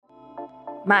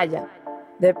Maya,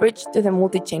 the bridge to the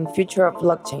multi-chain future of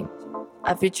blockchain,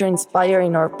 a future inspired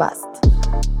in our past.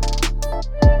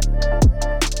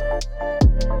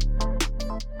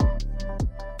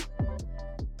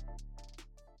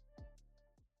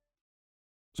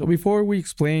 So before we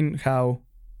explain how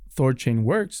THORChain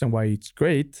works and why it's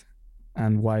great,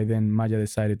 and why then Maya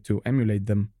decided to emulate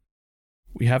them,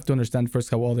 we have to understand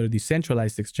first how other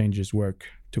decentralized exchanges work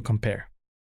to compare.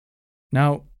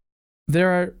 Now, there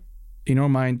are, in our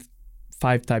mind,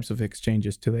 5 types of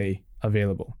exchanges today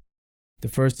available. The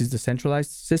first is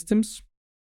decentralized systems.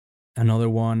 Another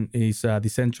one is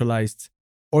decentralized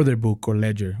order book or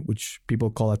ledger, which people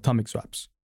call atomic swaps.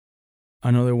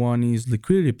 Another one is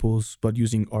liquidity pools, but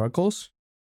using oracles.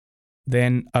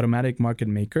 Then automatic market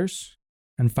makers.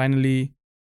 And finally,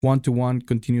 one-to-one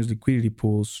continuous liquidity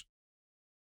pools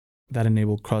that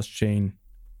enable cross-chain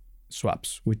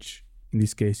swaps, which in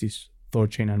this case is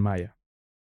THORChain and Maya.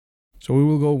 So we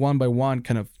will go one by one,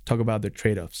 kind of talk about the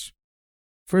trade-offs.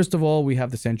 First of all, we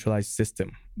have the centralized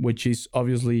system, which is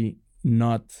obviously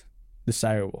not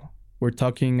desirable. We're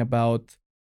talking about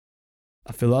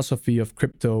a philosophy of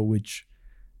crypto which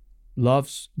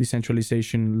loves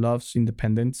decentralization, loves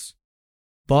independence,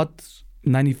 but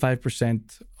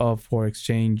 95% of our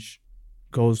exchange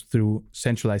goes through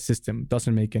centralized system.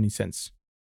 Doesn't make any sense.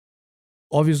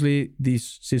 Obviously,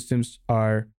 these systems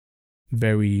are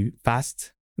very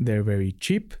fast. They're very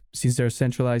cheap since they're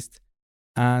centralized,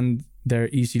 and they're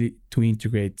easy to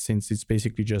integrate since it's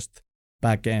basically just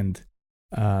backend,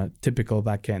 typical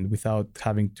backend, without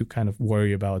having to kind of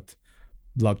worry about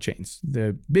blockchains.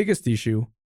 The biggest issue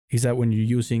is that when you're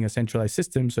using a centralized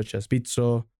system such as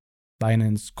Bitso,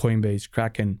 Binance, Coinbase,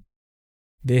 Kraken,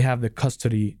 they have the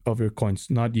custody of your coins,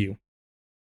 not you.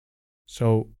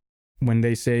 So when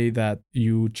they say that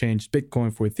you changed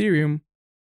Bitcoin for Ethereum,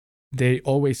 they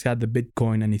always had the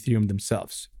Bitcoin and Ethereum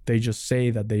themselves. They just say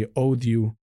that they owed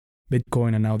you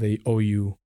Bitcoin and now they owe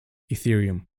you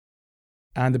Ethereum.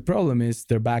 And the problem is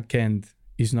their backend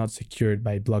is not secured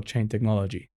by blockchain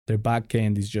technology. Their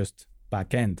backend is just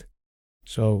backend.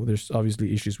 So there's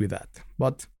obviously issues with that.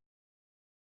 But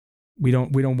we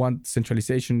don't want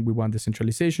centralization. We want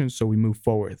decentralization, so we move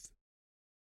forward.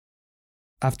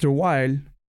 After a while,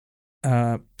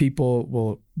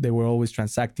 they were always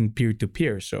transacting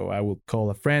peer-to-peer. So I will call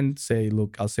a friend, say,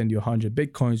 look, I'll send you 100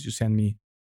 Bitcoins. You send me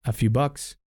a few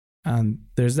bucks. And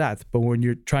there's that. But when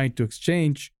you're trying to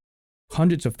exchange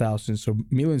hundreds of thousands or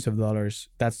millions of dollars,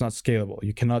 that's not scalable.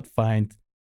 You cannot find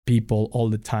people all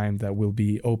the time that will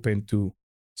be open to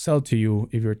sell to you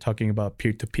if you're talking about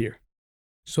peer-to-peer.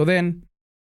 So then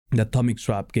the atomic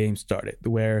swap game started,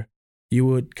 where you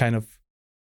would kind of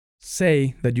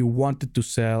say that you wanted to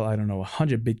sell,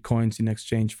 100 Bitcoins in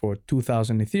exchange for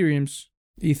 2,000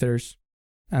 Ethers.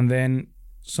 And then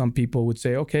some people would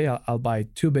say, okay, I'll buy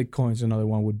 2 Bitcoins. Another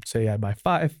one would say, I buy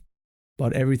 5.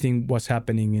 But everything was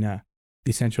happening in a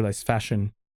decentralized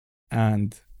fashion,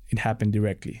 and it happened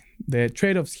directly. The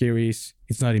trade-offs here is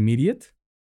it's not immediate.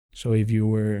 So if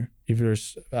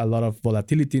there's a lot of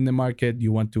volatility in the market,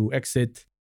 you want to exit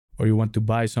or you want to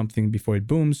buy something before it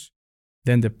booms,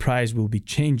 then the price will be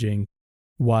changing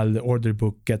while the order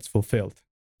book gets fulfilled.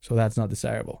 So that's not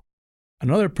desirable.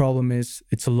 Another problem is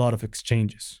it's a lot of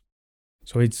exchanges.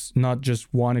 So it's not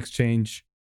just one exchange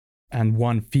and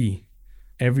one fee.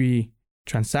 Every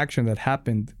transaction that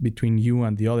happened between you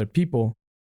and the other people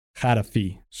had a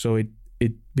fee. So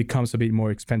it becomes a bit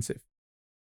more expensive.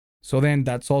 So then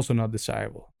that's also not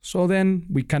desirable. So then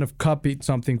we kind of copied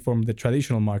something from the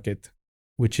traditional market,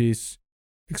 which is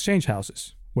exchange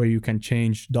houses, where you can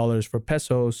change dollars for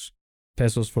pesos,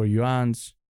 pesos for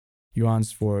yuans,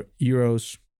 yuans for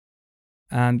euros,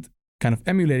 and kind of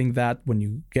emulating that. When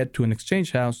you get to an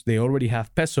exchange house, they already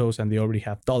have pesos and they already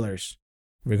have dollars,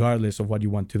 regardless of what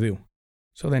you want to do.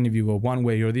 So then if you go one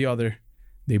way or the other,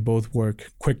 they both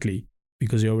work quickly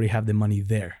because they already have the money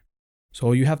there.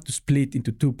 So you have to split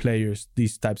into 2 players,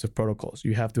 these types of protocols.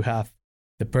 You have to have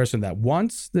the person that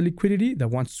wants the liquidity, that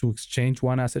wants to exchange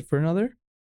one asset for another,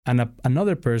 and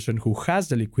another person who has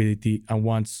the liquidity and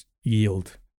wants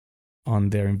yield on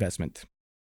their investment.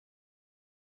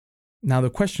 Now the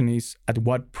question is, at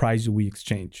what price do we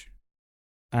exchange?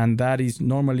 And that is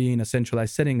normally in a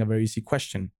centralized setting a very easy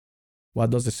question. What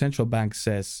does the central bank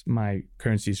says my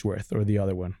currency is worth, or the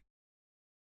other one?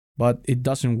 But it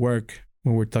doesn't work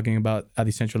when we're talking about a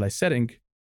decentralized setting,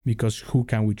 because who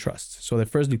can we trust? So the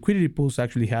first liquidity pools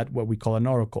actually had what we call an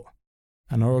oracle.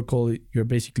 An oracle, you're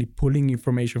basically pulling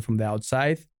information from the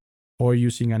outside or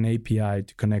using an API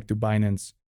to connect to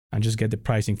Binance and just get the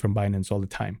pricing from Binance all the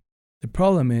time. The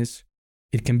problem is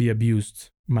it can be abused,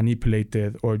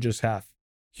 manipulated, or just have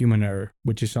human error,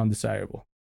 which is undesirable.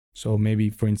 So maybe,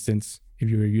 for instance, if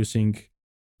you're using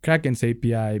Kraken's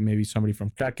API, maybe somebody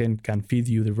from Kraken can feed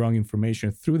you the wrong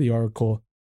information through the Oracle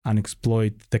and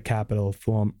exploit the capital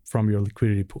from your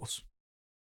liquidity pools.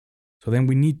 So then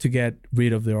we need to get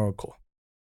rid of the Oracle.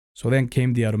 So then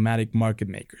came the automatic market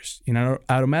makers. In our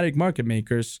automatic market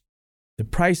makers, the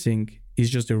pricing is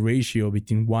just a ratio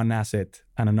between one asset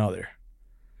and another.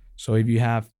 So if you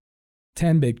have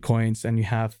 10 Bitcoins and you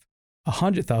have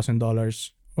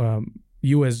 $100,000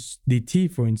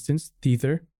 USDT, for instance,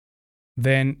 Tether,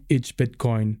 then each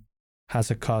Bitcoin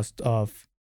has a cost of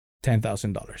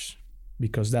 $10,000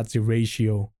 because that's the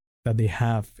ratio that they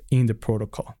have in the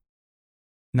protocol.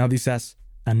 Now this has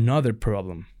another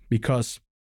problem because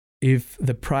if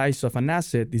the price of an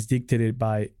asset is dictated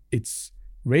by its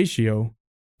ratio,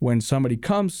 when somebody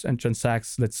comes and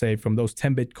transacts, let's say from those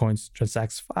 10 Bitcoins,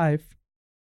 transacts 5,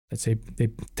 let's say they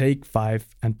take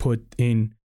 5 and put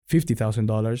in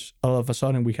 $50,000, all of a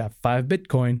sudden we have 5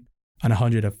 Bitcoin and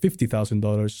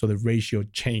 $150,000, so the ratio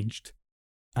changed.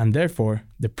 And therefore,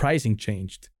 the pricing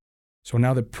changed. So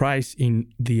now the price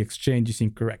in the exchange is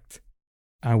incorrect.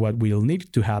 And what will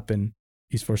need to happen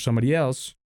is for somebody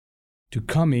else to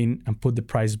come in and put the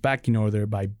price back in order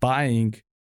by buying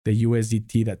the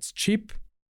USDT that's cheap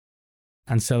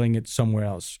and selling it somewhere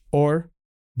else, or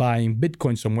buying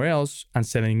Bitcoin somewhere else and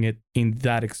selling it in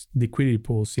that liquidity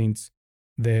pool since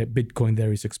the Bitcoin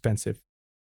there is expensive.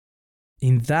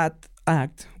 In that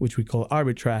act, which we call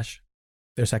arbitrage,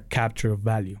 there's a capture of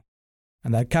value.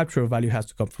 And that capture of value has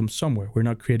to come from somewhere. We're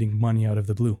not creating money out of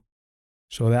the blue.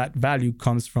 So that value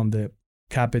comes from the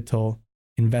capital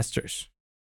investors.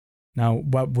 Now,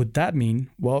 what would that mean?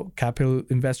 Well, capital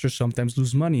investors sometimes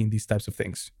lose money in these types of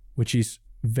things, which is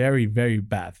very, very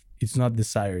bad. It's not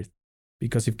desired.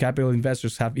 Because if capital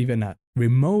investors have even a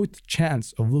remote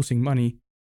chance of losing money,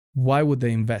 why would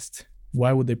they invest?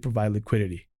 Why would they provide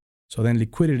liquidity? So then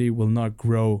liquidity will not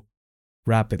grow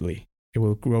rapidly. It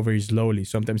will grow very slowly,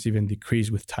 sometimes even decrease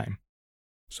with time.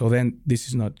 So then this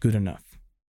is not good enough.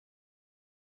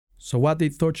 So what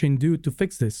did THORChain do to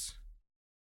fix this?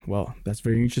 Well, that's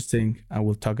very interesting, and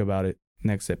we'll talk about it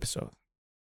next episode.